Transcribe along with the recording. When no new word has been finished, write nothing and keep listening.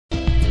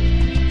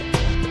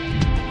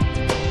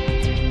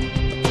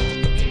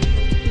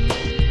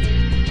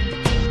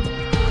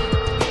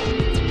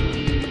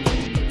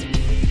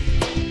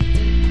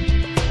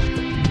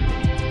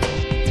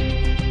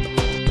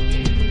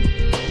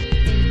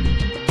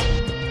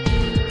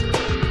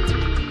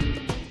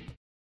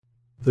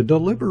The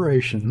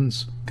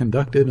deliberations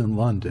conducted in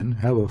London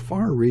have a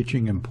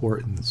far-reaching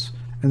importance,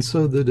 and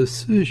so the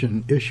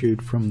decision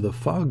issued from the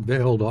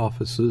fog-veiled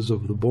offices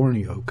of the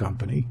Borneo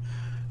Company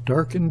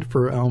darkened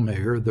for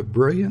Almayer the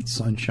brilliant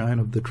sunshine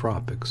of the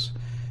tropics,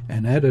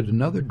 and added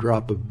another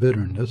drop of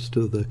bitterness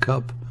to the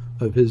cup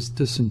of his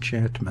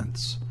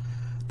disenchantments.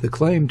 The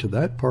claim to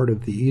that part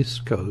of the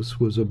east coast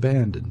was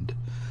abandoned,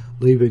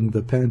 leaving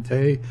the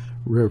Pantai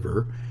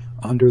River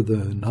under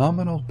the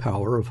nominal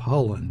power of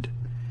Holland.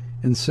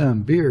 In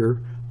Sambir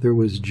there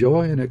was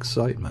joy and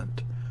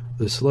excitement.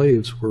 The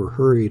slaves were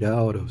hurried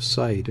out of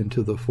sight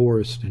into the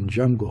forest and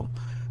jungle,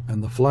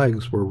 and the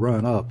flags were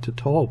run up to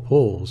tall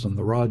poles in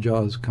the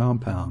Rajah's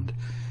compound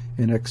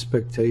in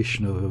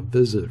expectation of a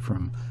visit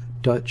from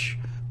Dutch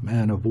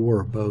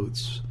man-of-war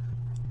boats.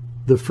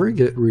 The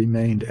frigate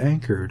remained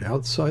anchored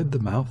outside the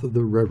mouth of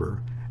the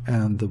river,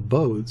 and the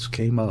boats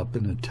came up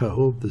in a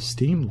tow of the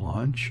steam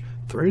launch,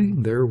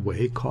 threading their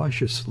way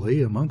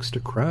cautiously amongst a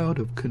crowd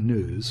of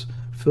canoes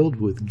filled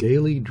with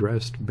gaily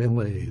dressed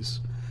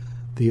Malays.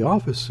 The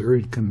officer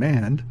in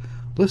command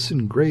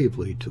listened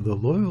gravely to the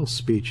loyal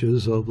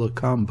speeches of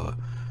Lakamba,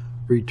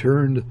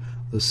 returned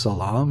the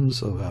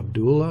salams of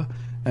Abdullah,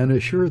 and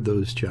assured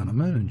those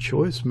gentlemen in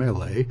choice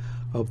Malay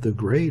of the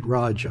great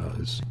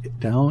Rajahs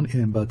down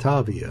in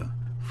Batavia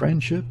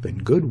friendship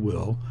and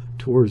goodwill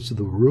towards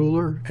the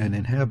ruler and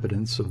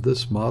inhabitants of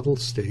this model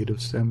state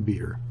of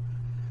Sambir.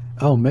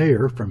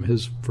 Almayer, from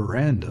his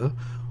veranda,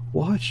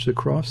 watched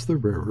across the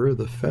river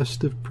the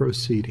festive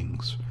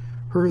proceedings,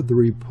 heard the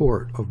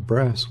report of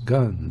brass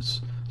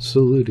guns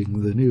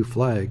saluting the new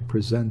flag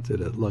presented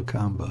at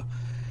Lakamba,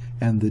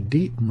 and the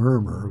deep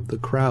murmur of the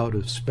crowd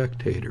of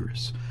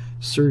spectators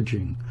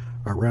surging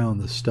around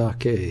the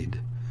stockade.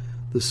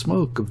 The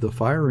smoke of the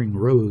firing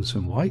rose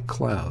in white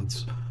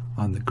clouds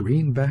on the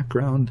green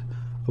background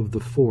of the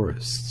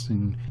forests,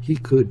 and he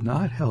could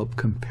not help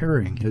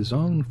comparing his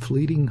own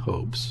fleeting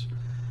hopes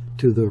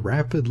to the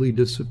rapidly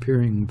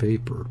disappearing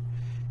vapor.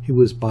 He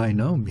was by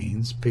no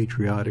means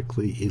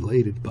patriotically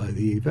elated by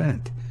the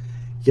event,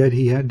 yet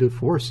he had to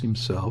force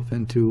himself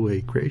into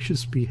a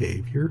gracious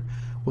behavior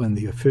when,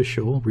 the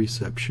official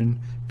reception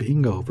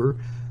being over,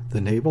 the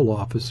naval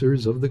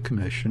officers of the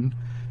commission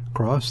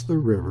crossed the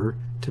river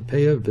to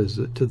pay a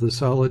visit to the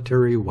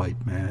solitary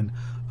white man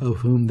of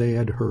whom they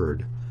had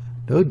heard,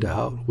 no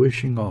doubt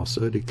wishing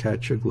also to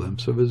catch a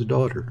glimpse of his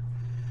daughter.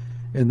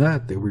 In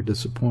that they were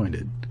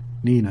disappointed,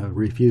 Nina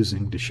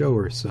refusing to show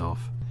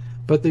herself,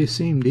 but they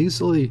seemed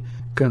easily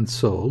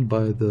consoled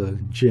by the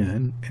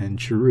gin and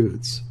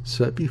cheroots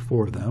set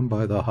before them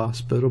by the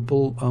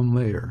hospitable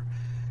Almayer,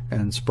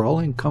 and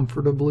sprawling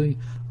comfortably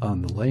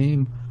on the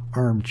lame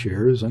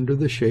armchairs under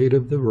the shade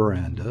of the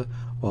veranda,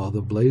 while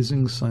the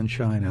blazing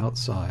sunshine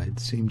outside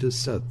seemed to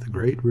set the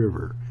great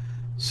river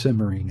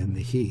simmering in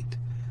the heat,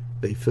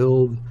 they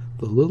filled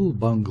the little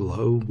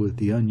bungalow with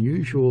the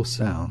unusual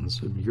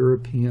sounds of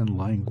European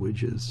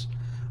languages,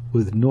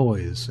 with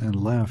noise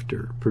and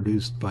laughter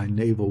produced by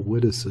naval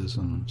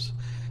witticisms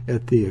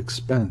at the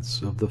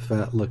expense of the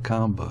fat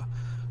Lakamba,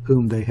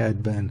 whom they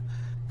had been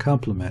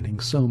complimenting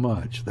so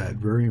much that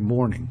very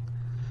morning.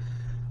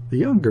 The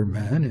younger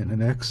men, in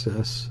an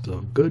excess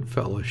of good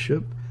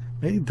fellowship,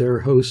 made their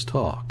host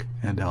talk,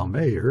 and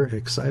Almayer,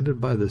 excited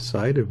by the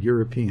sight of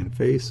European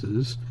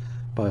faces,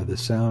 by the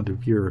sound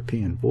of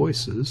European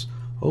voices,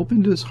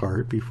 opened his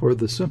heart before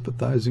the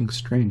sympathizing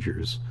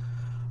strangers,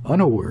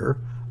 unaware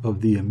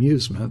of the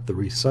amusement the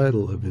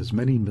recital of his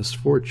many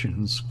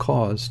misfortunes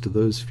caused to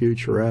those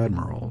future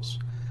admirals.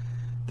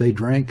 They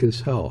drank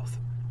his health,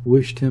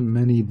 wished him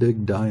many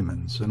big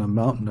diamonds and a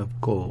mountain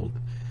of gold,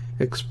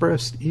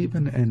 expressed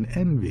even an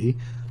envy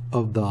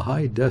of the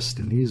high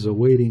destinies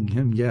awaiting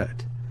him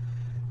yet.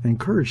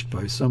 Encouraged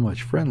by so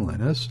much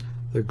friendliness,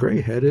 the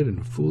gray-headed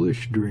and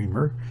foolish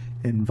dreamer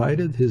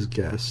invited his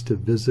guests to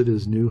visit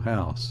his new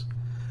house.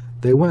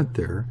 They went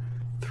there,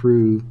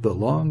 through the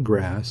long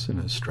grass in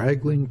a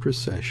straggling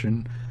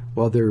procession,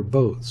 while their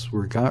boats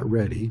were got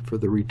ready for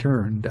the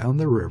return down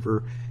the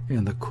river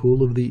in the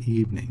cool of the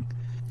evening,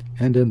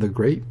 and in the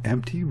great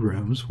empty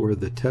rooms where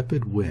the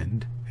tepid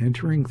wind,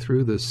 entering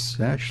through the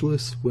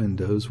sashless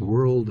windows,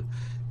 whirled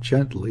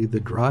gently the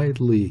dried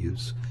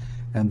leaves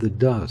and the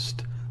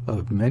dust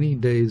of many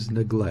days'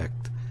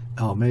 neglect,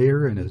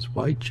 Almayer in his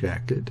white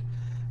jacket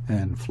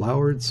and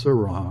flowered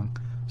sarong,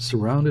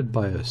 surrounded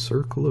by a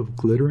circle of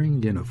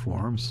glittering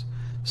uniforms,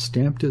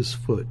 stamped his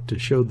foot to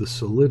show the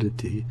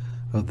solidity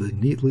of the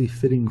neatly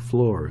fitting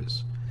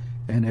floors,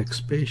 and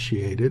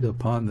expatiated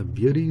upon the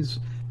beauties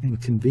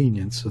and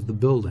convenience of the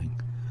building.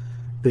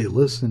 They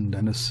listened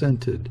and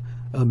assented,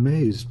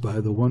 amazed by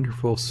the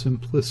wonderful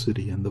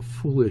simplicity and the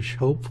foolish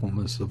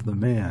hopefulness of the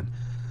man,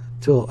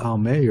 till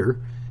Almayer,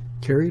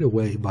 carried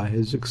away by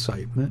his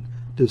excitement,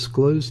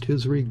 disclosed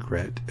his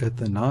regret at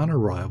the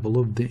non-arrival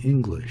of the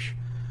English,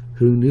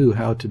 who knew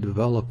how to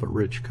develop a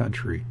rich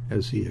country,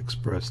 as he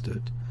expressed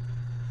it.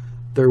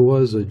 There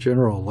was a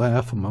general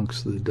laugh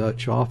amongst the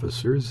Dutch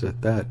officers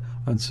at that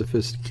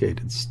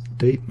unsophisticated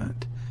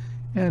statement,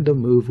 and a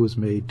move was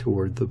made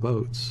toward the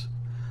boats.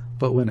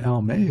 But when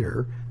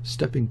Almayer,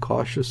 stepping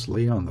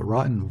cautiously on the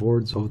rotten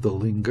boards of the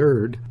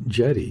Lingard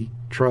jetty,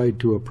 tried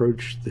to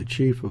approach the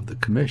chief of the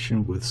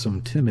commission with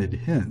some timid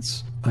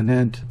hints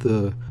anent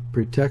the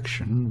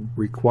protection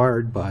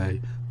required by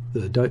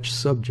the Dutch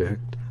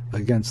subject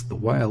against the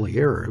wily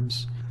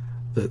Arabs.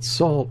 That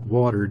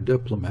salt-water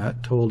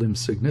diplomat told him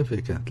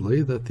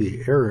significantly that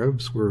the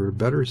Arabs were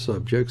better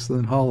subjects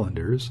than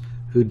Hollanders,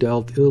 who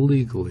dealt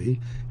illegally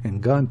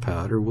in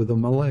gunpowder with the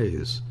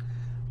Malays.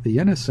 The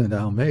innocent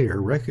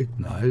Almayer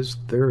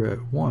recognized there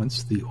at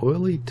once the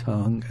oily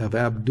tongue of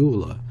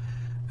Abdullah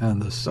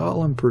and the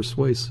solemn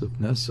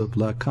persuasiveness of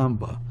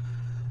Lacamba,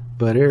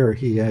 but ere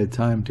he had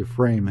time to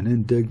frame an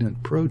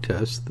indignant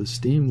protest, the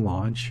steam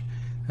launch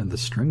and the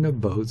string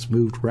of boats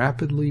moved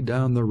rapidly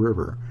down the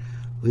river,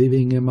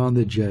 leaving him on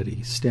the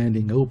jetty,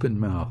 standing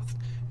open-mouthed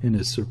in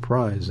his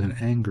surprise and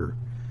anger.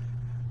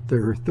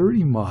 There are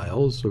 30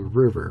 miles of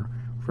river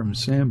from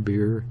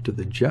Sambir to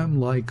the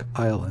gem-like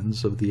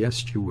islands of the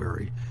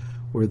estuary,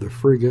 where the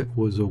frigate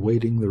was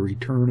awaiting the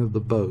return of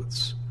the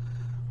boats.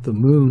 The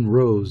moon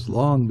rose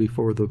long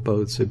before the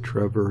boats had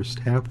traversed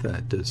half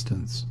that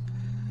distance,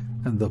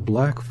 and the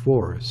black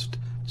forest,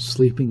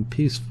 sleeping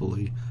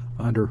peacefully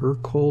under her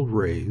cold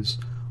rays,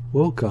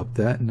 woke up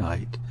that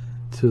night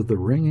to the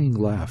ringing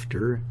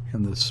laughter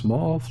in the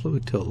small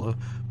flotilla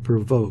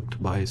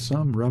provoked by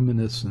some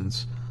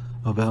reminiscence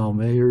of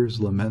Almayer's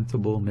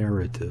lamentable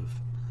narrative.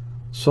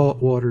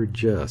 Saltwater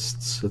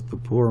jests at the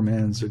poor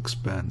man's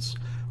expense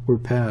were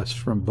passed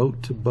from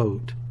boat to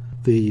boat.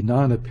 The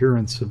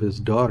non-appearance of his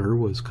daughter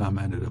was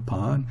commented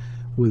upon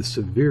with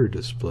severe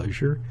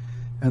displeasure,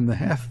 and the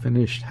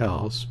half-finished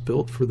house,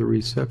 built for the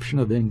reception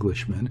of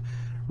Englishmen,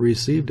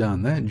 received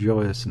on that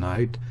joyous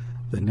night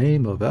the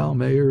name of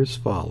Almayer's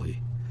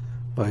Folly,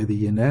 by the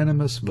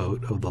unanimous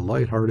vote of the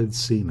light-hearted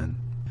seamen.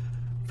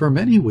 For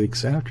many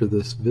weeks after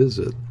this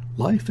visit,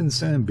 life in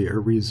Sambir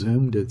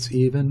resumed its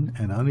even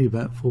and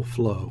uneventful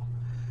flow,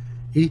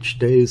 each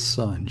day's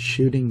sun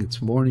shooting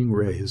its morning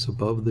rays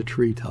above the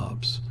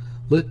tree-tops,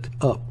 lit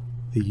up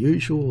the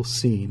usual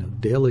scene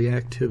of daily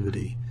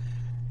activity.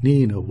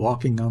 Nina,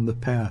 walking on the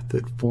path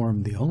that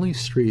formed the only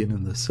street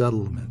in the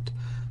settlement,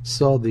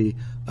 saw the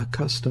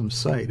accustomed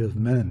sight of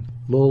men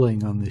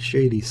lolling on the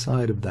shady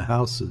side of the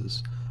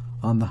houses,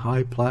 on the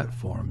high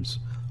platforms,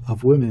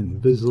 of women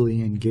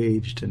busily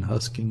engaged in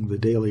husking the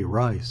daily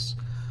rice,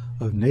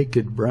 of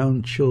naked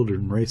brown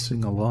children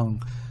racing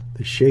along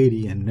the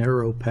shady and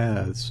narrow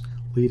paths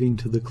leading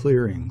to the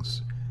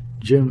clearings.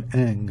 Jim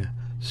Eng,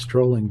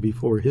 strolling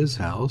before his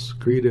house,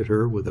 greeted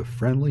her with a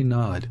friendly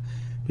nod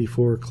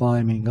before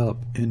climbing up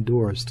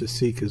indoors to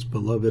seek his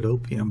beloved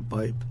opium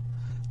pipe.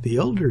 The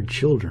elder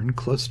children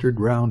clustered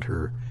round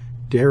her,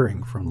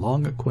 daring from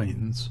long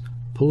acquaintance,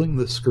 pulling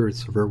the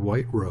skirts of her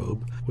white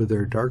robe with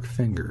their dark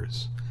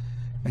fingers,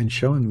 and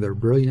showing their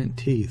brilliant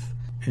teeth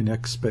in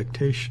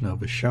expectation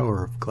of a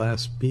shower of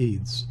glass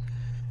beads.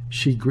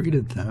 She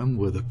greeted them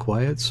with a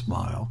quiet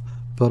smile,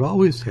 but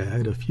always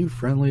had a few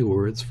friendly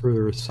words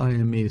for a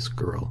Siamese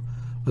girl,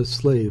 a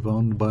slave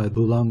owned by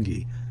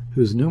Bulangi,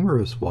 whose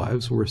numerous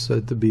wives were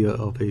said to be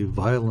of a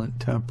violent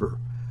temper.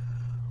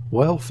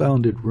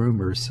 Well-founded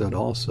rumors said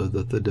also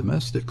that the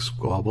domestic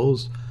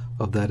squabbles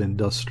of that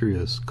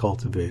industrious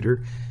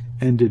cultivator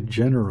ended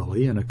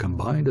generally in a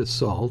combined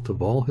assault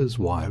of all his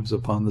wives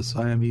upon the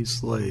Siamese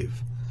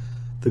slave.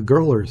 The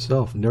girl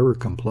herself never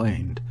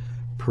complained,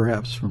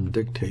 perhaps from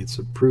dictates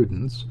of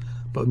prudence,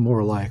 but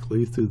more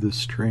likely through the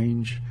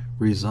strange,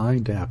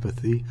 resigned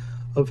apathy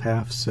of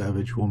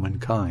half-savage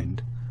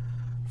womankind.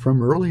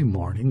 From early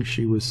morning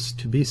she was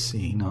to be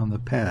seen on the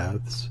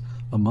paths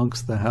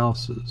amongst the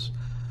houses,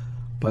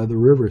 by the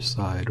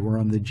riverside or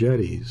on the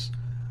jetties,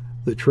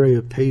 the tray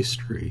of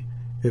pastry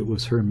it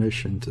was her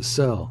mission to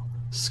sell,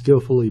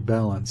 skillfully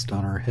balanced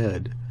on her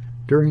head.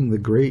 During the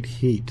great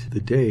heat of the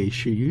day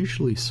she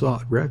usually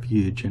sought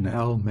refuge in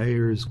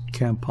Almayer's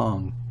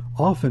campong,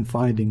 often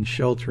finding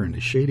shelter in a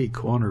shady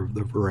corner of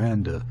the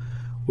veranda,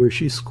 where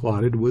she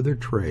squatted with her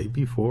tray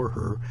before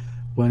her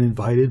when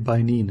invited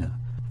by Nina.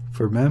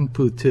 For Mem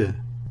Putih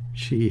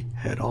she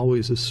had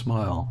always a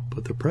smile,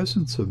 but the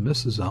presence of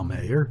Mrs.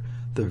 Almayer,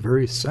 the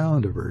very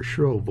sound of her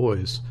shrill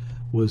voice,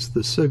 was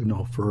the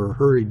signal for her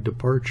hurried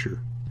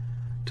departure.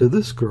 To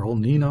this girl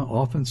Nina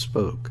often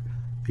spoke.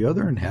 The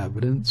other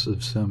inhabitants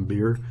of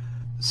Sambir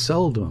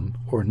seldom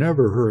or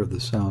never heard the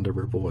sound of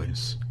her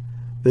voice.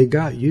 They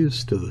got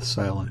used to the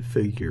silent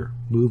figure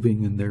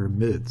moving in their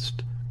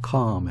midst,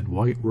 calm and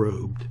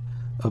white-robed,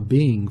 a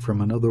being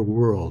from another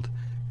world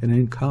and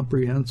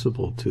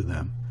incomprehensible to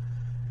them.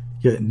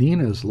 Yet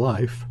Nina's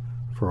life,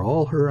 for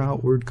all her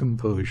outward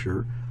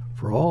composure,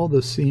 for all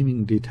the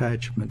seeming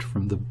detachment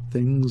from the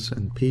things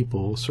and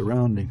people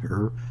surrounding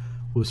her,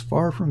 was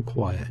far from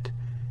quiet,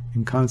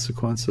 in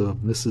consequence of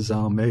Mrs.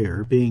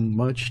 Almayer being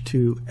much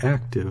too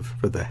active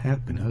for the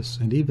happiness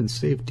and even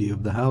safety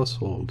of the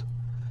household.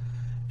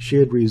 She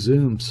had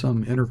resumed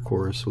some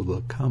intercourse with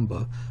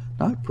Lacamba,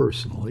 not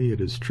personally, it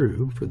is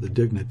true, for the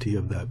dignity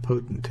of that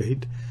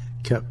potentate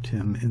kept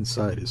him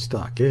inside his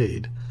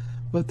stockade,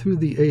 but through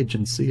the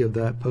agency of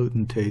that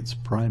potentate's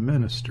prime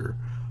minister,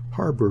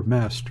 harbor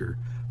master,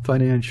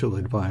 financial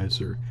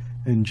advisor,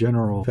 and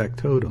general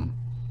factotum.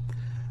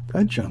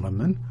 That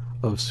gentleman,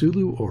 of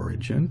Sulu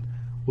origin,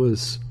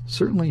 was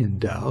certainly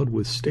endowed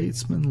with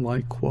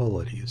statesman-like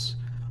qualities,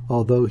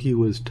 although he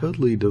was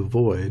totally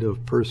devoid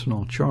of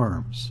personal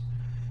charms.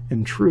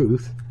 In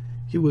truth,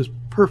 he was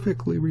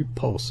perfectly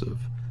repulsive,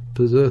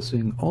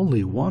 possessing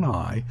only one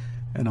eye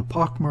and a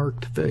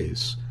pockmarked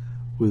face,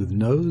 with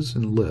nose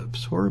and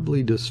lips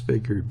horribly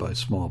disfigured by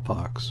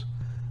smallpox.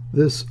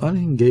 This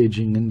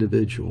unengaging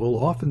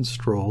individual often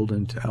strolled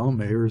into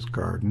Almayer's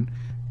garden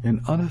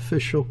in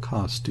unofficial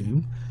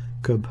costume,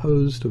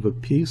 composed of a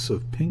piece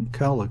of pink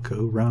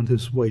calico round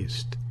his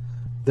waist.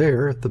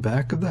 There, at the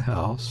back of the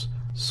house,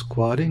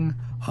 squatting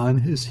on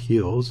his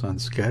heels on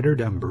scattered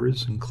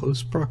embers in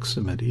close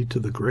proximity to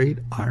the great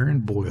iron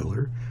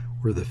boiler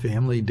where the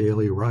family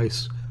daily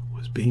rice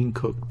was being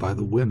cooked by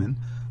the women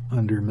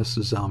under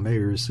Mrs.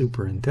 Almayer's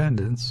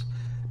superintendence,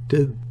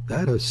 did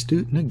that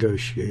astute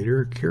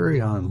negotiator carry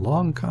on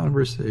long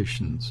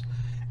conversations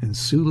in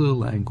Sulu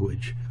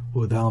language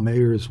with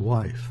Almayer's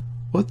wife.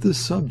 What the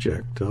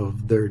subject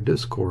of their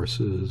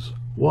discourses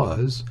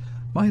was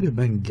might have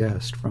been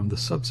guessed from the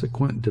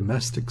subsequent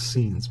domestic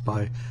scenes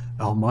by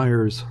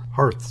Almayer's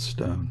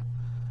hearthstone.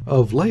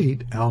 Of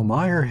late,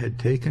 Almayer had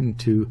taken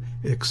to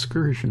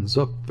excursions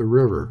up the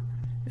river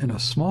in a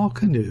small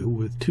canoe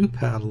with 2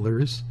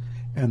 paddlers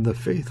and the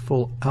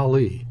faithful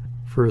Ali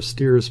for a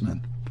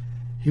steersman.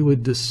 He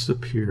would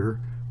disappear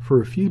for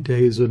a few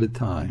days at a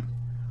time.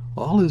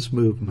 All his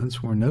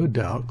movements were no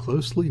doubt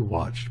closely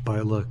watched by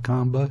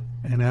Lakamba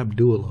and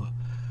Abdullah,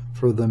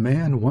 for the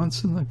man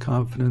once in the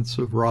confidence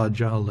of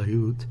Raja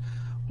Laut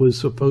was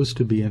supposed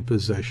to be in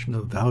possession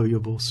of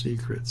valuable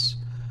secrets.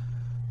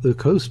 The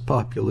coast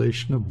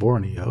population of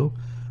Borneo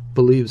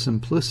believes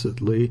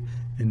implicitly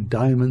in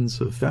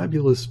diamonds of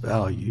fabulous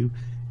value,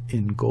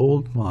 in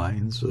gold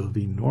mines of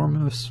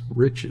enormous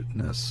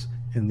richness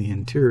in the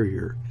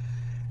interior,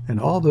 and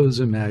all those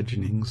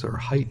imaginings are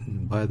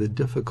heightened by the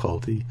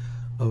difficulty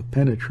of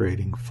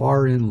penetrating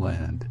far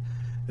inland,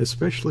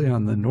 especially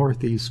on the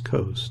northeast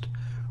coast,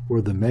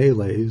 where the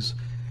Malays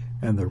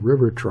and the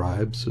river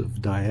tribes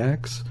of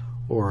Dyaks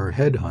or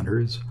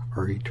headhunters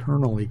are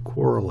eternally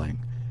quarreling.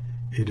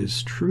 It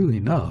is true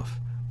enough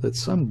that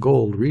some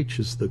gold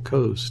reaches the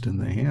coast in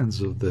the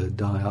hands of the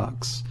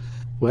Dyaks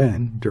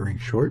when, during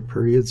short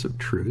periods of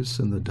truce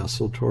in the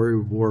desultory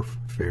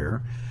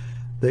warfare,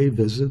 they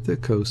visit the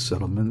coast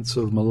settlements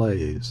of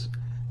Malays,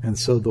 and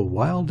so the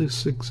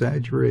wildest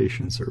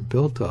exaggerations are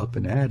built up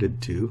and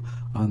added to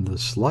on the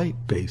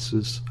slight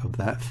basis of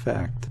that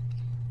fact.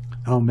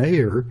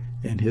 Almayer,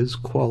 in his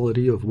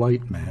quality of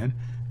white man,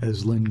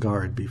 as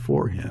Lingard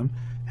before him,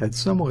 had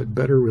somewhat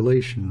better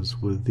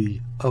relations with the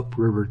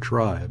upriver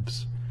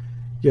tribes.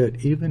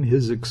 Yet even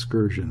his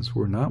excursions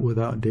were not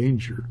without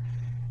danger,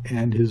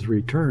 and his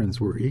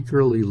returns were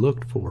eagerly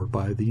looked for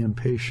by the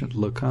impatient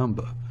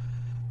Lakamba.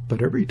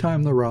 But every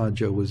time the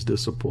Raja was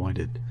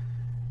disappointed.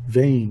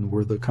 Vain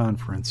were the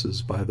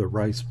conferences by the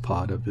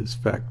rice-pot of his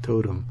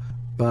factotum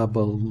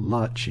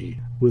Babalachi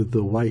with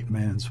the white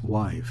man's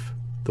wife.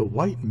 The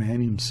white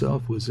man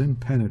himself was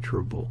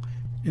impenetrable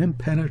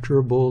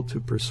to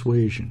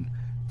persuasion,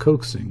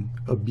 coaxing,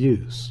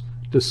 abuse,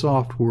 to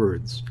soft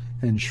words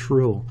and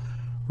shrill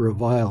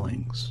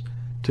revilings,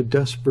 to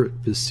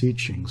desperate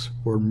beseechings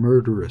or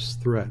murderous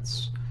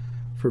threats.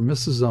 For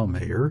Mrs.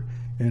 Almayer,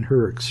 in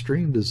her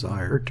extreme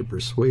desire to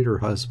persuade her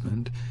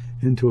husband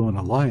into an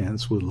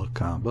alliance with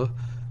Lakamba,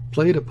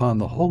 played upon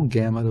the whole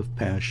gamut of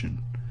passion.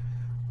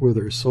 With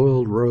her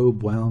soiled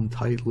robe wound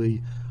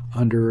tightly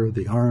under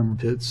the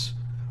armpits,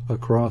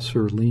 across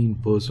her lean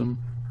bosom,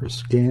 her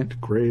scant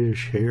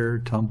grayish hair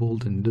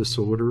tumbled in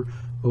disorder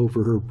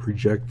over her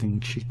projecting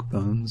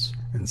cheekbones,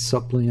 and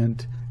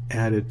suppliant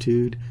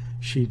attitude,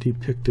 she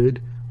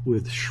depicted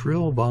with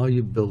shrill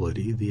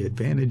volubility the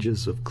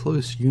advantages of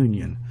close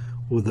union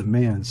with a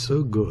man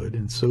so good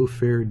and so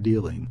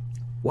fair-dealing.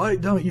 "Why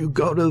don't you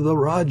go to the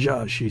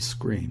Raja?" she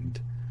screamed.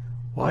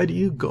 "Why do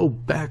you go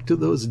back to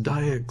those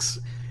Dyaks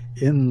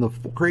in the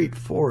great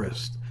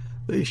forest?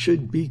 They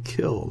should be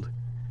killed.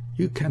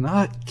 You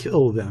cannot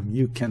kill them,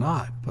 you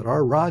cannot, but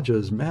our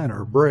Raja's men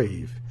are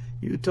brave.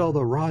 You tell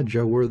the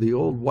Raja where the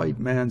old white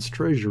man's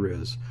treasure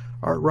is.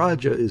 Our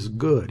Raja is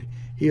good.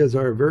 He is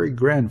our very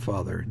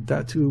grandfather,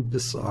 Datu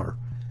Bisar.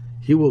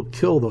 He will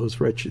kill those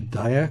wretched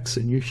Dyaks,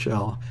 and you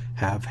shall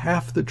have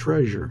half the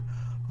treasure.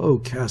 Oh,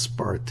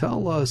 Caspar,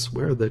 tell us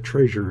where the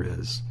treasure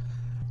is.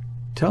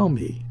 Tell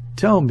me,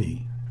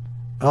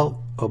 out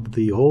of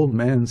the old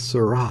man's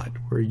Surat,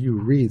 where you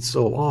read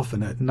so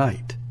often at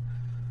night."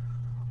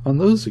 On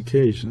those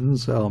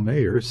occasions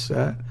Almayer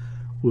sat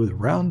with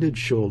rounded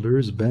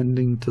shoulders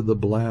bending to the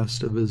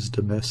blast of his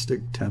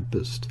domestic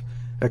tempest,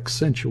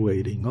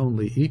 accentuating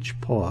only each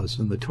pause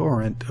in the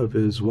torrent of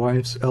his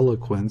wife's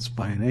eloquence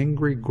by an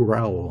angry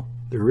growl.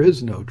 "There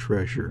is no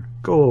treasure.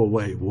 Go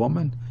away,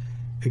 woman."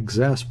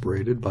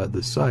 Exasperated by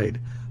the sight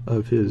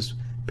of his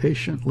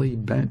patiently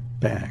bent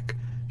back,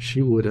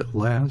 she would at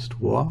last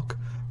walk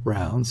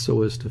round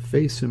so as to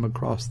face him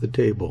across the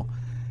table,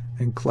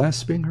 and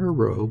clasping her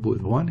robe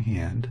with one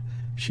hand,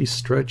 she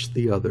stretched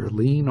the other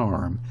lean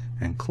arm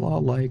and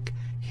claw-like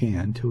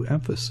hand to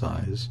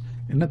emphasize,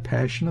 in a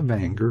passion of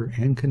anger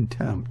and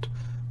contempt,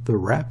 the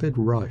rapid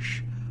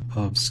rush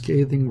of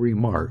scathing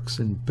remarks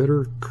and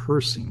bitter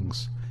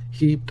cursings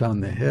heaped on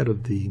the head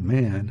of the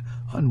man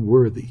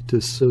unworthy to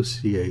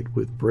associate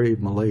with brave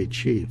Malay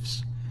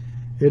chiefs.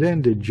 It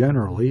ended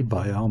generally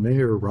by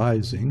Almayer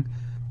rising,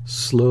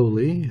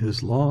 slowly,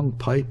 his long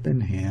pipe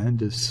in hand,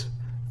 his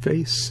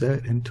face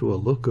set into a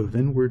look of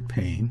inward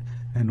pain,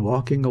 and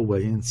walking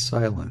away in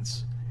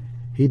silence.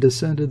 He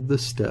descended the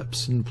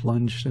steps and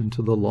plunged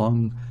into the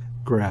long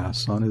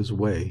grass on his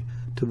way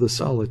to the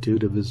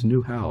solitude of his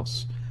new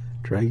house,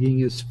 dragging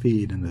his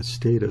feet in a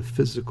state of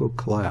physical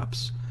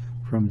collapse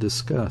from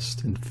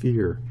disgust and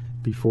fear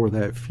before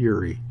that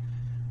fury.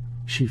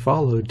 She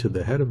followed to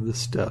the head of the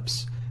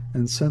steps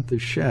and sent the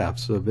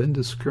shafts of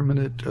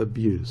indiscriminate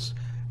abuse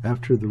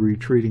after the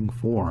retreating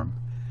form,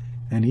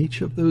 and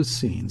each of those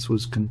scenes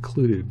was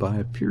concluded by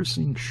a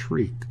piercing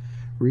shriek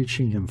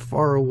reaching him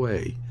far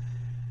away.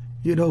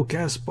 "You know,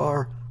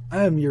 Caspar,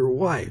 I am your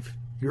wife,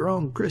 your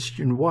own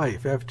Christian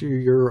wife, after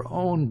your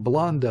own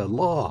blonde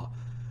law,"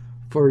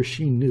 for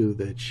she knew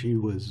that she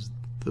was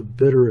the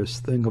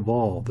bitterest thing of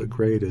all, the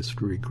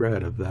greatest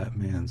regret of that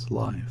man's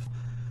life.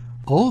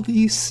 All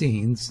these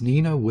scenes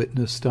Nina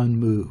witnessed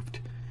unmoved.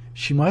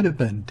 She might have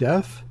been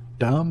deaf,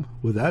 dumb,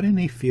 without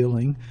any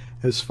feeling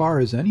as far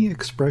as any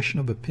expression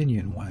of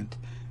opinion went,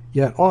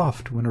 yet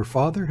oft, when her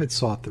father had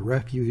sought the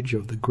refuge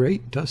of the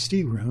great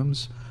dusty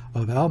rooms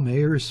of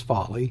Almayer's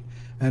Folly,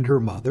 and her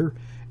mother,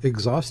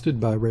 exhausted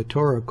by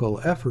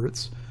rhetorical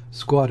efforts,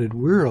 squatted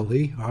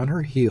wearily on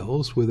her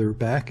heels with her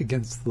back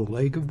against the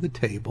leg of the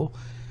table,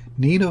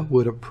 Nina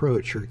would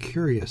approach her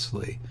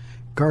curiously,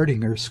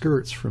 guarding her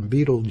skirts from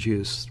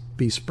beetlejuice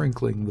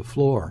besprinkling the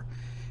floor,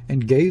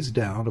 and gaze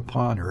down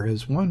upon her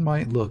as one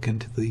might look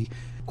into the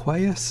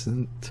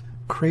quiescent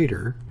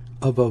crater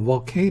of a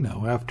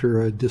volcano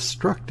after a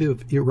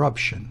destructive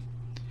eruption.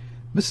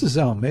 Mrs.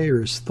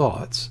 Almayer's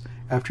thoughts,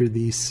 after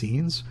these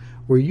scenes,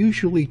 were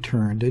usually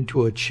turned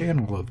into a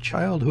channel of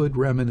childhood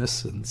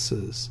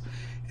reminiscences,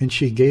 and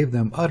she gave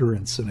them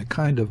utterance in a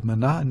kind of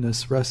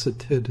monotonous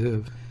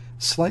recitative,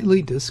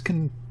 slightly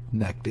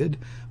disconnected,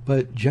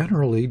 but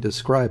generally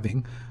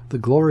describing the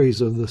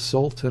glories of the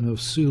Sultan of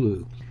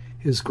Sulu,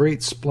 his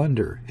great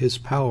splendor, his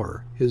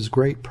power, his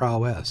great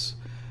prowess,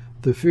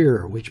 the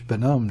fear which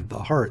benumbed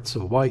the hearts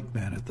of white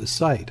men at the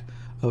sight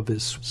of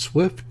his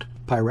swift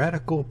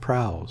piratical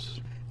prows.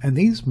 And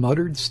these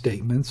muttered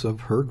statements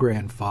of her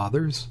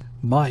grandfather's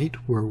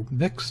might were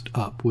mixed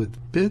up with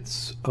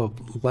bits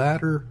of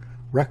latter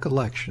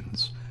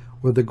recollections,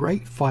 where the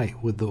great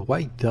fight with the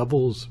White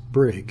Devil's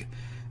brig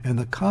and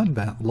the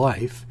convent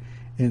life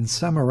in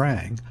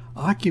Semarang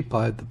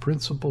occupied the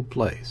principal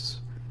place.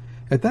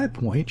 At that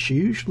point she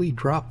usually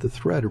dropped the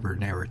thread of her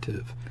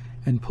narrative,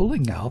 and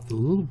pulling out the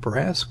little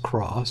brass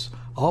cross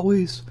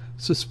always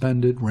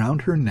suspended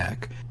round her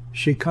neck,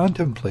 she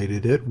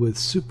contemplated it with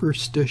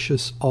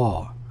superstitious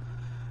awe.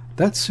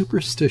 That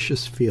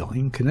superstitious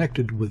feeling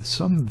connected with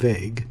some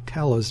vague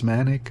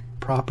talismanic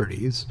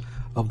properties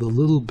of the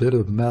little bit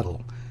of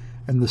metal,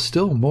 and the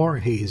still more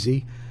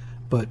hazy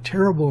but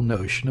terrible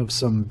notion of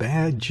some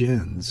bad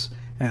jinns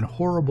and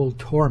horrible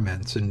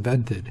torments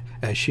invented,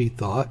 as she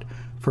thought,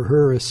 for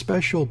her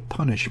especial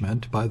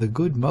punishment by the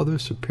good Mother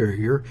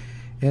Superior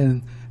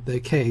in the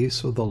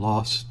case of the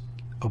loss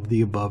of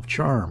the above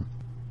charm,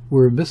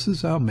 were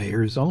Mrs.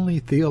 Almayer's only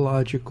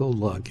theological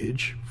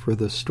luggage for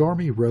the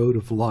stormy road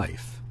of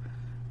life.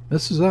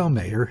 Mrs.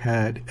 Almayer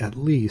had at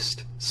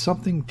least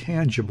something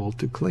tangible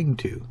to cling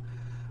to,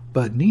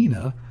 but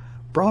Nina,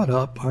 brought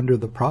up under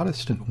the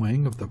Protestant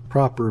wing of the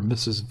proper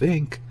Mrs.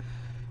 Vink,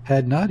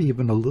 had not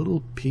even a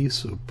little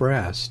piece of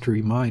brass to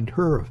remind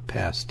her of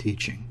past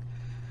teaching.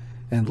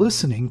 And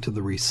listening to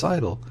the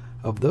recital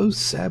of those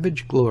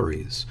savage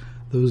glories,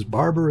 those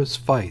barbarous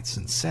fights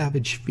and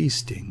savage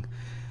feasting,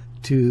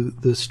 to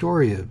the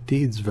story of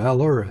deeds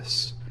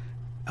valorous,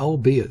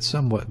 albeit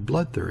somewhat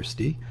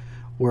bloodthirsty,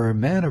 where a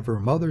man of her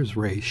mother's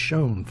race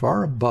shone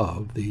far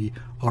above the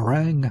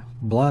orang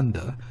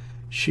blanda,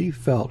 she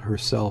felt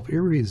herself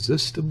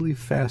irresistibly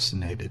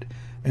fascinated,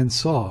 and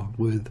saw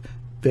with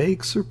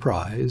vague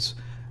surprise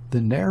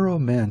the narrow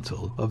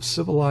mantle of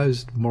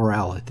civilized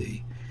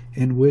morality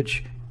in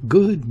which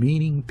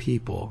good-meaning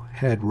people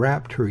had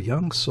wrapped her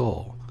young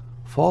soul,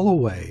 fall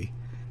away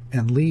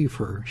and leave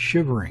her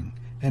shivering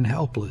and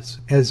helpless,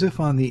 as if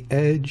on the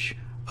edge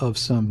of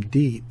some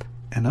deep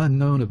and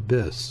unknown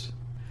abyss.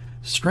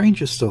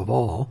 Strangest of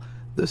all,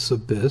 this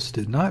abyss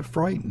did not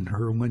frighten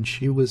her when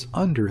she was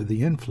under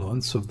the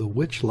influence of the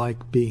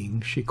witch-like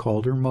being she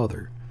called her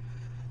mother.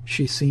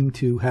 She seemed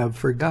to have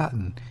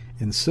forgotten,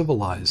 in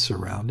civilized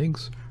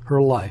surroundings,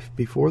 her life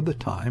before the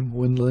time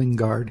when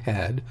Lingard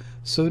had,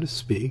 so to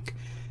speak,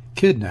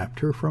 kidnapped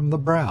her from the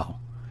brow.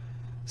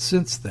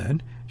 Since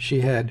then,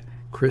 she had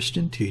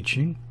Christian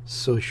teaching,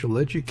 social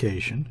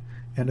education,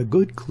 and a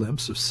good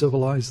glimpse of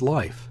civilized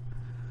life.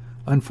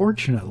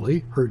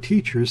 Unfortunately, her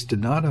teachers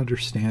did not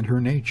understand her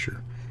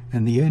nature,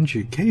 and the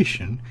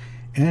education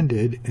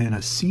ended in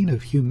a scene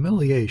of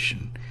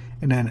humiliation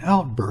and an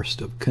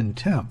outburst of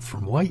contempt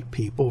from white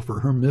people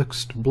for her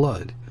mixed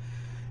blood.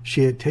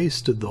 She had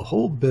tasted the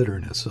whole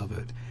bitterness of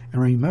it,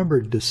 and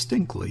remembered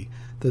distinctly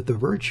that the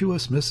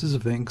virtuous Mrs.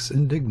 Vink's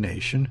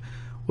indignation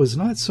was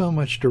not so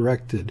much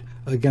directed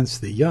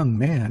against the young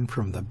man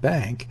from the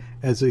bank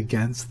as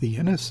against the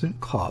innocent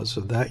cause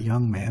of that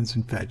young man's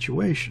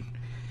infatuation,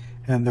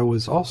 and there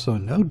was also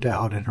no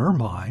doubt in her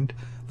mind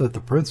that the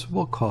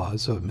principal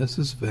cause of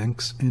Mrs.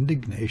 Vink's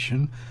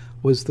indignation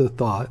was the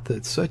thought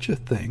that such a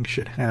thing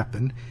should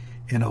happen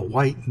in a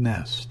white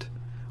nest,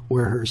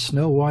 where her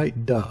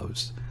snow-white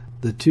doves,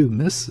 the two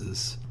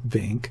Misses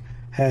Vink,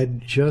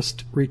 had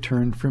just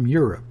returned from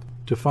Europe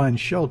to find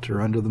shelter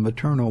under the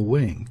maternal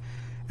wing,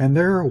 and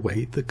there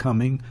await the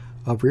coming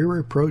of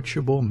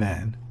irreproachable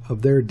men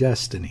of their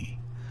destiny.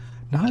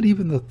 Not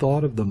even the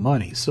thought of the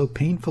money so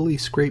painfully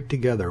scraped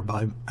together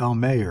by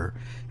Almayer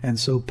and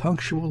so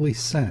punctually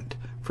sent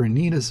for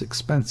Nina's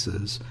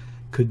expenses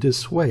could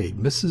dissuade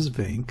Mrs.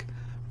 Vink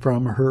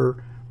from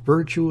her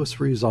virtuous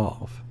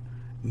resolve.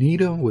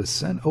 Nina was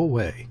sent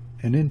away,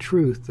 and in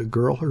truth the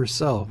girl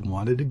herself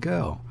wanted to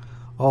go,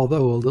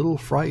 although a little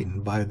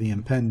frightened by the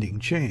impending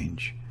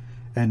change.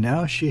 And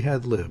now she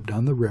had lived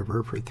on the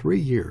river for 3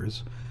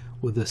 years,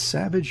 with a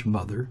savage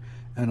mother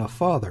and a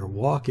father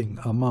walking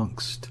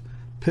amongst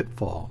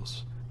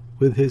pitfalls,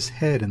 with his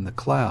head in the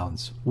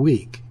clouds,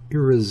 weak,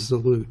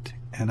 irresolute,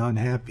 and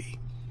unhappy.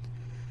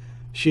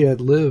 She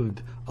had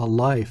lived a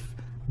life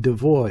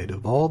devoid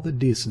of all the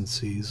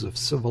decencies of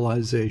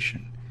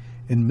civilization,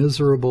 in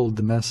miserable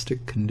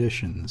domestic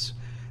conditions.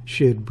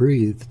 She had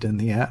breathed in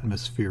the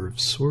atmosphere of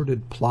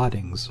sordid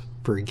plottings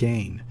for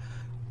gain,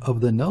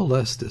 of the no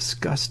less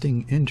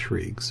disgusting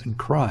intrigues and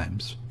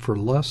crimes for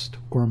lust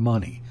or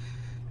money,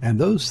 and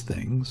those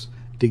things,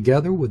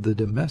 together with the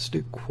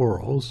domestic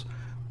quarrels,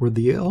 were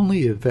the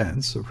only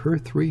events of her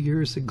 3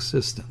 years'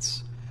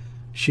 existence.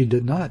 She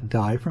did not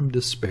die from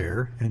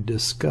despair and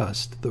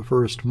disgust the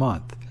first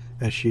month,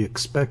 as she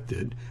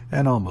expected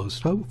and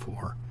almost hoped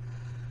for.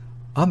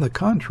 On the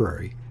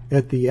contrary,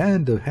 at the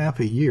end of half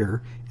a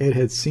year it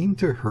had seemed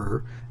to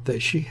her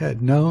that she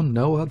had known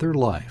no other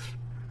life,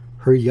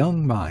 her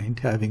young mind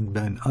having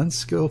been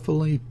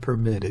unskilfully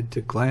permitted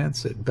to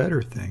glance at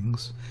better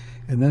things,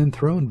 and then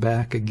thrown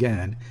back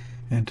again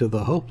into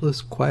the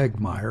hopeless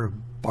quagmire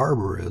of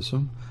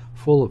barbarism,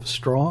 full of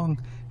strong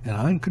and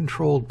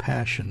uncontrolled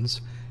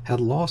passions,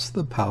 had lost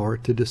the power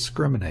to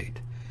discriminate.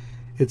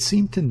 It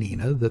seemed to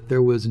Nina that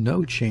there was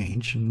no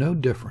change and no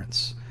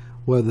difference,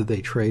 whether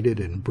they traded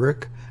in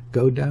brick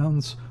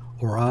go-downs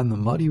or on the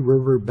muddy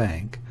river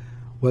bank,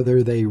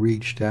 whether they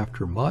reached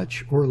after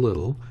much or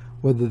little,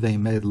 whether they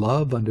made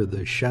love under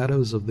the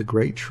shadows of the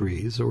great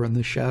trees or in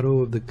the shadow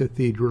of the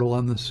cathedral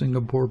on the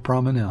Singapore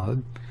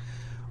promenade,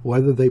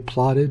 whether they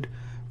plotted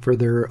for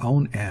their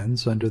own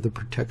ends under the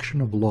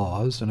protection of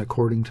laws and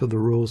according to the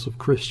rules of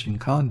Christian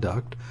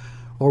conduct,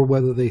 or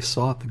whether they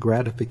sought the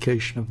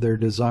gratification of their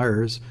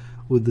desires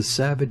with the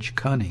savage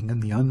cunning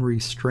and the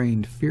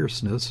unrestrained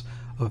fierceness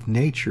of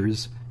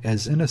natures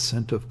as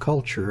innocent of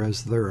culture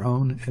as their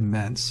own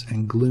immense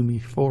and gloomy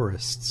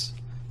forests.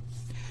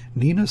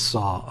 Nina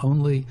saw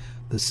only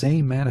the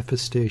same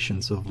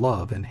manifestations of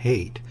love and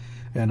hate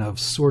and of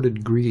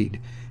sordid greed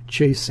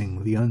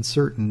chasing the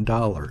uncertain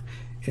dollar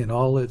in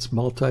all its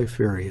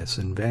multifarious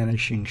and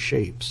vanishing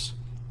shapes.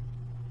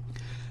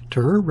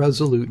 To her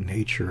resolute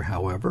nature,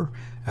 however,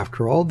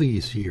 after all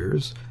these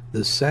years,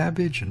 the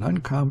savage and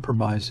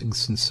uncompromising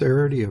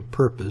sincerity of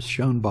purpose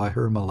shown by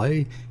her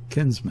Malay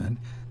kinsman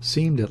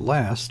seemed at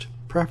last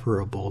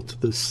preferable to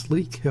the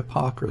sleek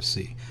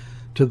hypocrisy,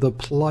 to the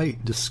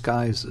polite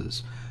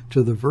disguises,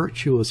 to the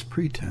virtuous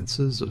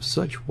pretenses of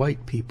such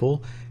white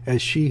people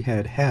as she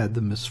had had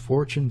the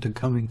misfortune to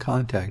come in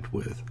contact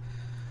with.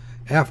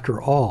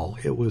 After all,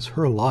 it was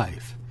her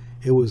life.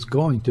 It was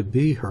going to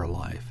be her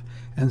life,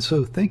 and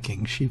so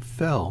thinking she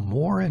fell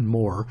more and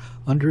more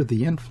under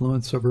the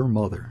influence of her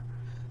mother.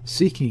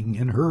 Seeking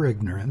in her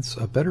ignorance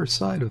a better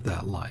side of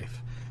that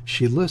life,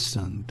 she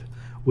listened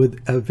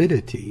with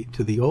avidity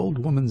to the old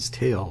woman's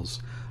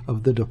tales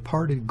of the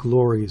departed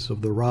glories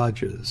of the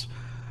Rajas,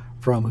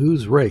 from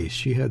whose race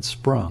she had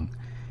sprung,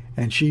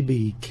 and she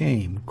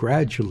became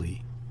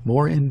gradually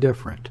more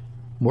indifferent,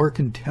 more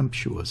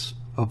contemptuous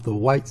of the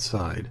white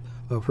side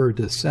of her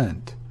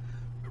descent,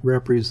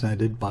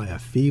 represented by a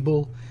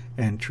feeble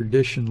and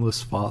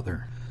traditionless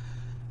father.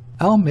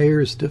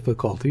 Almayer's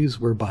difficulties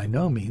were by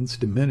no means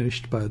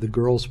diminished by the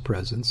girl's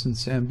presence in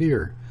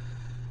Sambir.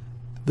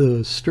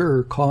 The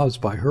stir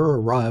caused by her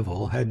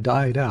arrival had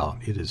died out,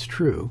 it is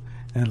true,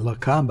 and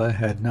Lakamba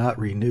had not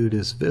renewed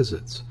his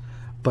visits.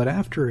 But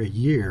after a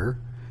year,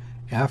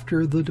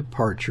 after the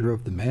departure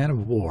of the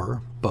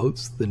man-of-war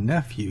boats, the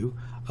nephew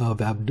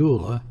of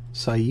Abdullah,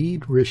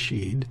 Sayyid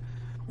Rashid,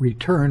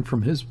 returned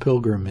from his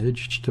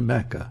pilgrimage to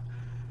Mecca,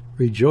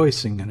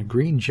 rejoicing in a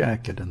green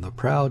jacket and the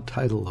proud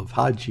title of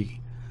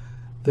Haji.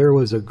 There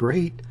was a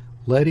great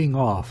letting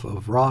off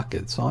of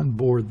rockets on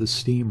board the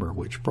steamer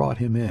which brought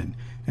him in,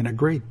 and a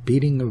great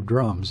beating of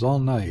drums all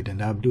night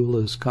in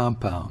Abdullah's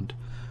compound,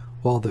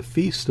 while the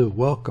feast of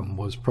welcome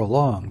was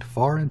prolonged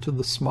far into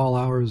the small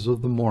hours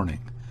of the morning.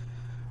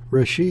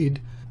 Rashid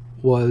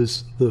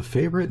was the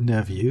favorite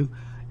nephew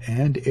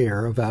and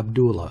heir of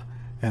Abdullah,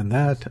 and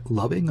that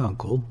loving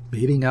uncle,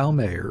 meeting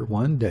Almayer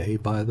one day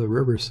by the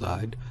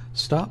riverside,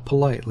 stopped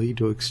politely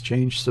to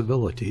exchange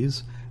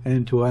civilities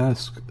and to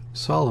ask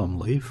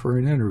solemnly for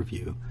an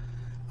interview.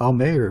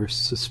 Almayer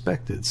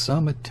suspected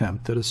some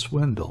attempt at a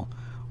swindle,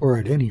 or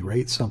at any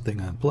rate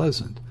something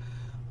unpleasant,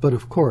 but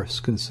of course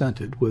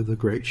consented with a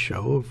great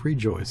show of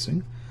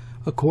rejoicing.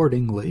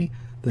 Accordingly,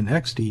 the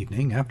next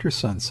evening after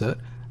sunset,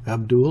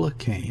 Abdullah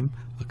came,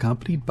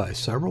 accompanied by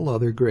several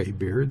other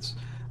greybeards,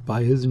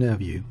 by his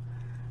nephew.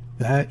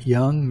 That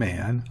young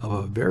man, of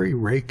a very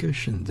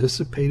rakish and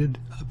dissipated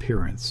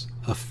appearance,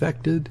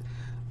 affected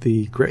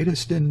the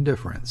greatest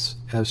indifference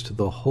as to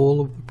the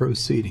whole of the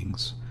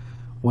proceedings.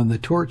 When the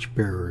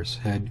torch-bearers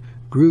had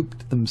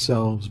grouped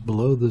themselves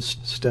below the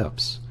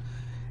steps,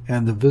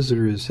 and the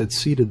visitors had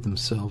seated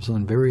themselves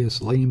on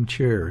various lame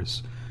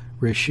chairs,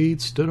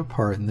 Rashid stood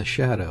apart in the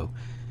shadow,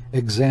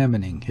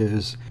 examining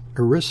his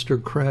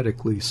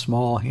aristocratically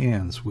small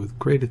hands with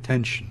great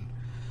attention.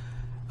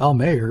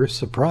 Almayer,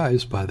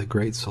 surprised by the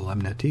great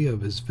solemnity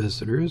of his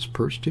visitors,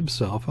 perched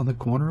himself on the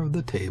corner of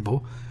the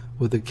table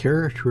with a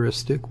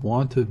characteristic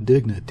want of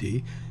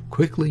dignity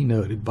quickly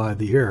noted by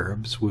the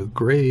Arabs with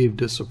grave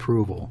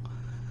disapproval.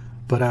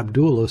 But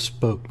Abdullah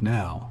spoke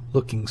now,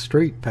 looking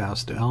straight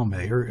past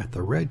Almayer at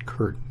the red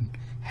curtain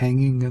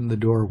hanging in the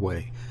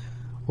doorway,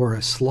 where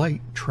a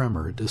slight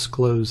tremor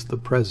disclosed the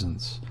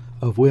presence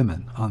of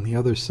women on the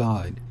other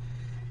side.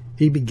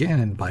 He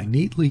began by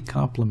neatly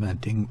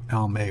complimenting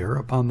Almayer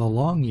upon the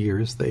long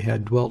years they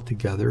had dwelt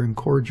together in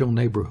cordial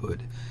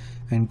neighborhood,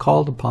 and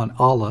called upon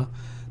Allah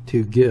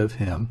to give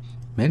him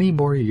many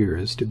more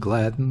years to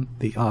gladden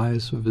the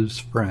eyes of his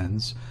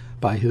friends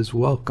by his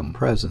welcome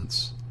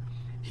presence.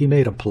 He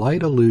made a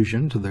polite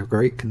allusion to the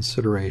great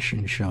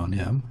consideration shown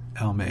him,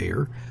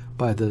 Almayer,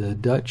 by the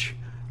Dutch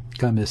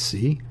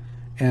Commissie,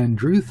 and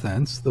drew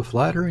thence the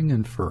flattering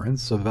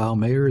inference of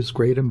Almayer's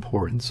great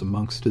importance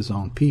amongst his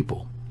own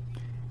people.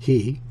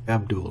 He,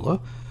 Abdullah,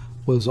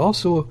 was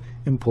also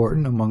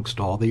important amongst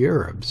all the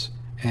Arabs,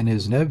 and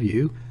his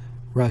nephew,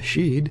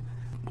 Rashid,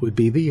 would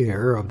be the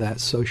heir of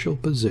that social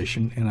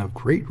position and of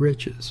great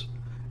riches.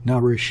 Now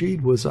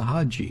Rashid was a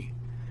Haji.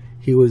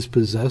 He was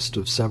possessed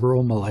of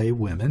several Malay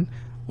women,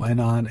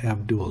 went on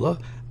Abdullah,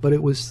 but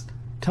it was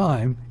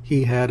time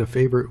he had a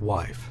favorite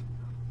wife,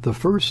 the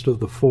first of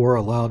the four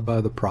allowed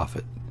by the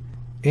Prophet,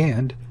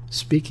 and,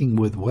 speaking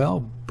with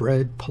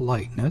well-bred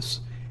politeness,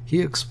 he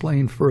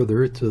explained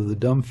further to the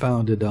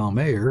dumbfounded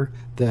Almayer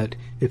that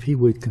if he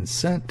would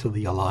consent to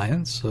the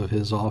alliance of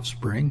his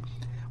offspring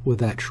with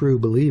that true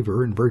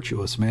believer and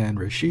virtuous man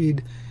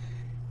Rashid,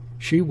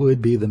 she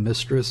would be the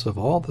mistress of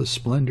all the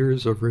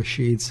splendors of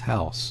Rashid's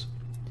house,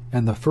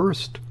 and the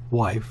first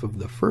wife of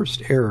the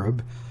first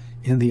Arab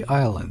in the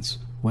islands,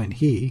 when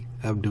he,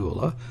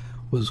 Abdullah,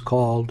 was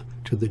called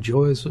to the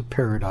joys of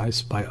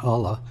paradise by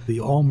Allah the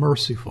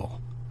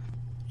All-Merciful.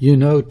 "You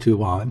know,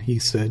 Tuan," he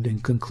said in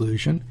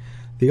conclusion,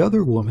 "the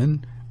other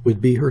women would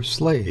be her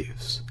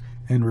slaves,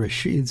 and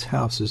Rashid's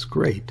house is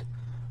great.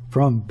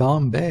 From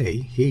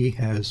Bombay he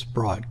has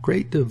brought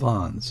great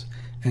divans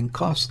and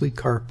costly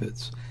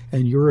carpets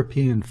and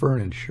European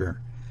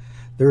furniture.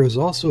 There is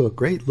also a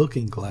great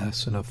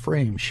looking-glass in a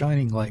frame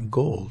shining like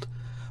gold.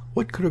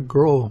 What could a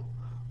girl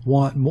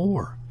want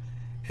more?"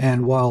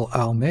 And while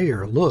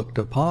Almayer looked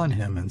upon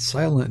him in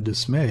silent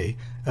dismay,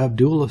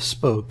 Abdullah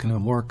spoke in a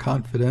more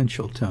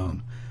confidential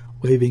tone,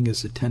 waving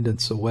his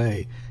attendants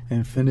away,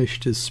 and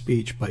finished his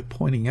speech by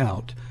pointing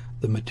out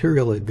the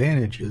material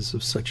advantages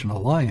of such an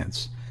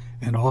alliance,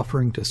 and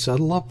offering to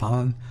settle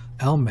upon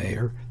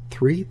Almayer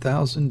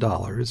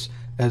 $3,000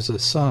 as a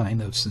sign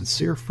of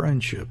sincere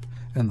friendship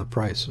and the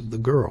price of the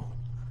girl.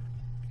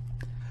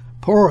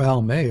 Poor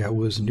Almayer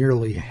was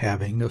nearly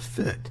having a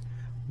fit.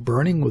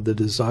 Burning with the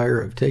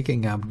desire of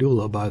taking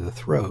Abdullah by the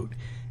throat,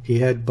 he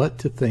had but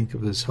to think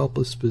of his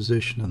helpless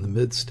position in the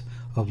midst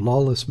of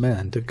lawless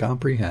men to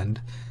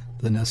comprehend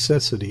the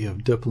necessity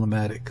of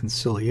diplomatic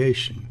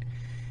conciliation.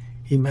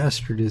 He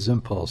mastered his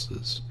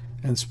impulses,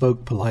 and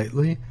spoke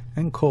politely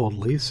and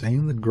coldly,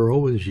 saying the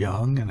girl was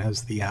young and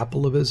as the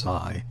apple of his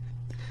eye.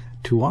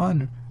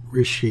 Tuan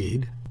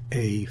Rashid,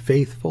 a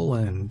faithful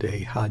and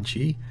a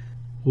Haji,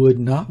 would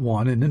not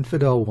want an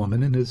infidel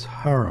woman in his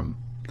harem,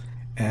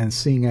 and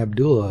seeing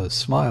Abdullah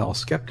smile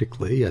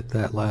skeptically at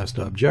that last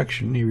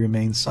objection, he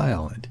remained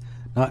silent,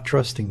 not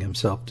trusting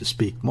himself to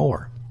speak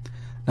more,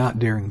 not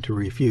daring to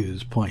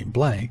refuse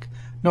point-blank,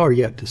 nor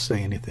yet to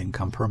say anything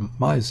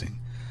compromising.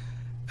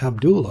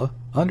 Abdullah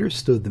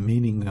understood the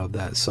meaning of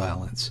that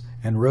silence,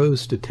 and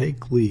rose to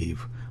take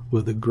leave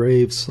with a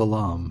grave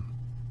salaam.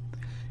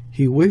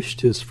 He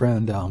wished his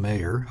friend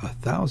Almayer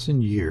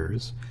 1,000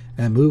 years,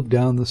 and moved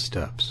down the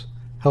steps,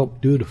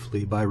 helped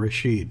dutifully by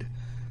Rashid.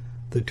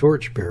 The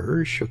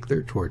torch-bearers shook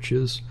their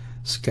torches,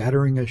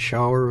 scattering a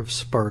shower of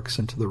sparks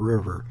into the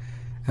river,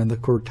 and the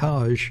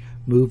cortege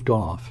moved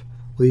off,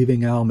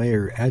 leaving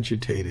Almayer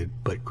agitated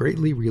but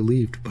greatly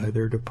relieved by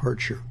their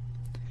departure.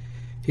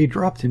 He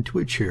dropped into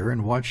a chair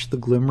and watched the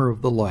glimmer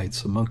of the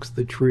lights amongst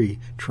the tree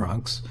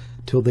trunks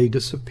till they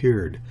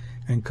disappeared,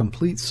 and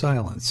complete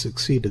silence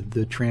succeeded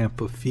the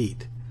tramp of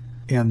feet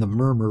and the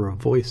murmur of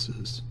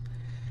voices.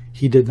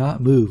 He did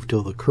not move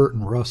till the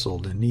curtain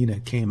rustled and Nina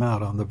came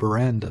out on the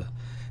veranda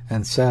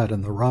and sat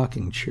in the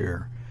rocking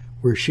chair,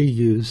 where she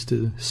used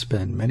to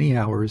spend many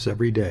hours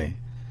every day.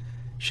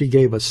 She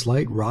gave a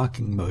slight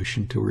rocking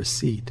motion to her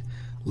seat,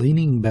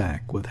 leaning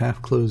back with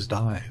half-closed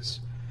eyes,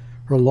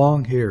 her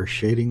long hair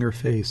shading her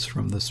face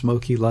from the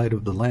smoky light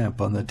of the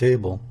lamp on the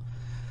table.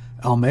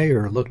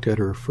 Almayer looked at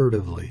her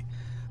furtively,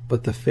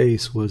 but the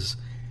face was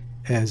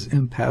as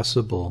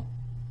impassible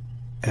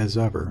as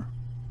ever.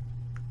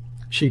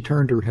 She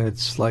turned her head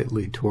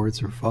slightly towards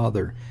her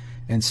father,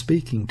 and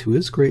speaking to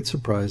his great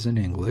surprise in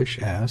English,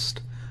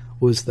 asked,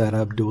 "Was that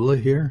Abdullah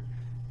here?"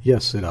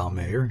 "Yes," said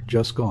Almayer,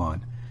 "just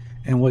gone."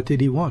 "And what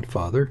did he want,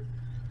 father?"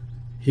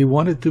 "He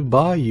wanted to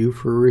buy you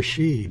for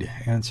Rashid,"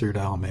 answered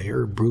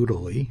Almayer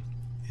brutally,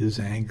 his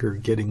anger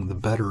getting the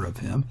better of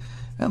him,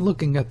 and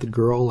looking at the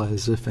girl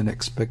as if in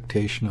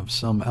expectation of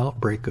some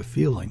outbreak of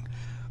feeling.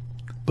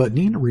 But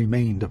Nina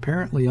remained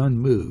apparently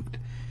unmoved,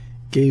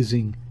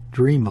 gazing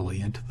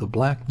dreamily into the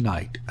black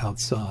night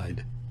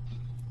outside.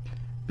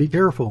 "Be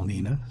careful,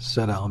 Nina,"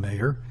 said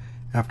Almayer,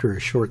 after a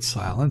short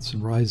silence,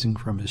 and rising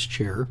from his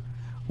chair,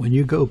 "when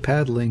you go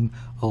paddling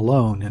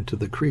alone into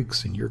the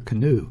creeks in your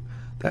canoe.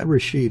 That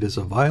Rashid is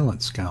a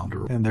violent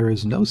scoundrel, and there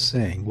is no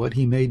saying what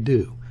he may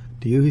do.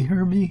 Do you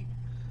hear me?"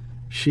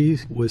 She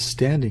was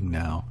standing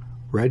now,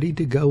 ready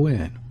to go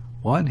in,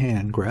 one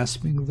hand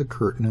grasping the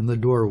curtain in the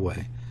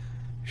doorway.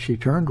 She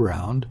turned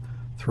round,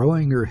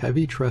 throwing her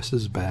heavy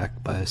tresses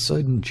back by a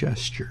sudden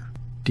gesture.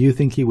 "Do you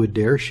think he would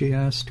dare?" she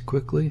asked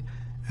quickly,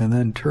 and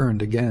then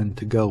turned again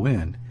to go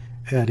in,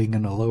 adding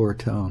in a lower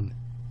tone,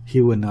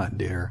 "He would not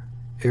dare.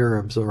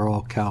 Arabs are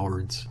all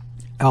cowards."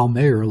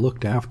 Almayer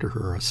looked after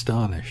her,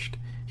 astonished.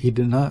 He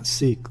did not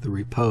seek the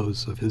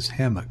repose of his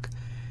hammock.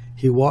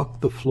 He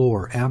walked the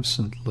floor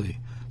absently,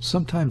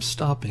 sometimes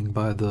stopping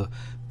by the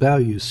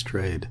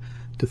balustrade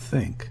to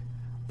think.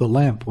 The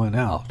lamp went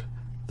out.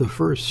 The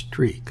first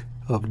streak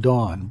of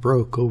dawn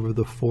broke over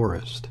the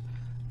forest.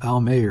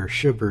 Almayer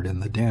shivered in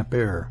the damp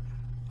air.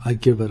 "I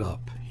give it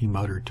up," he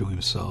muttered to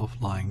himself,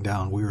 lying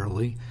down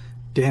wearily.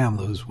 "Damn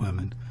those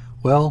women!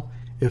 Well,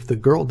 if the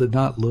girl did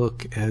not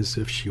look as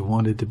if she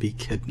wanted to be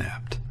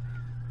kidnapped."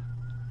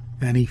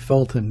 And he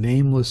felt a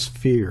nameless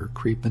fear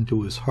creep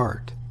into his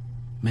heart,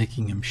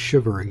 making him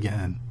shiver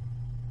again.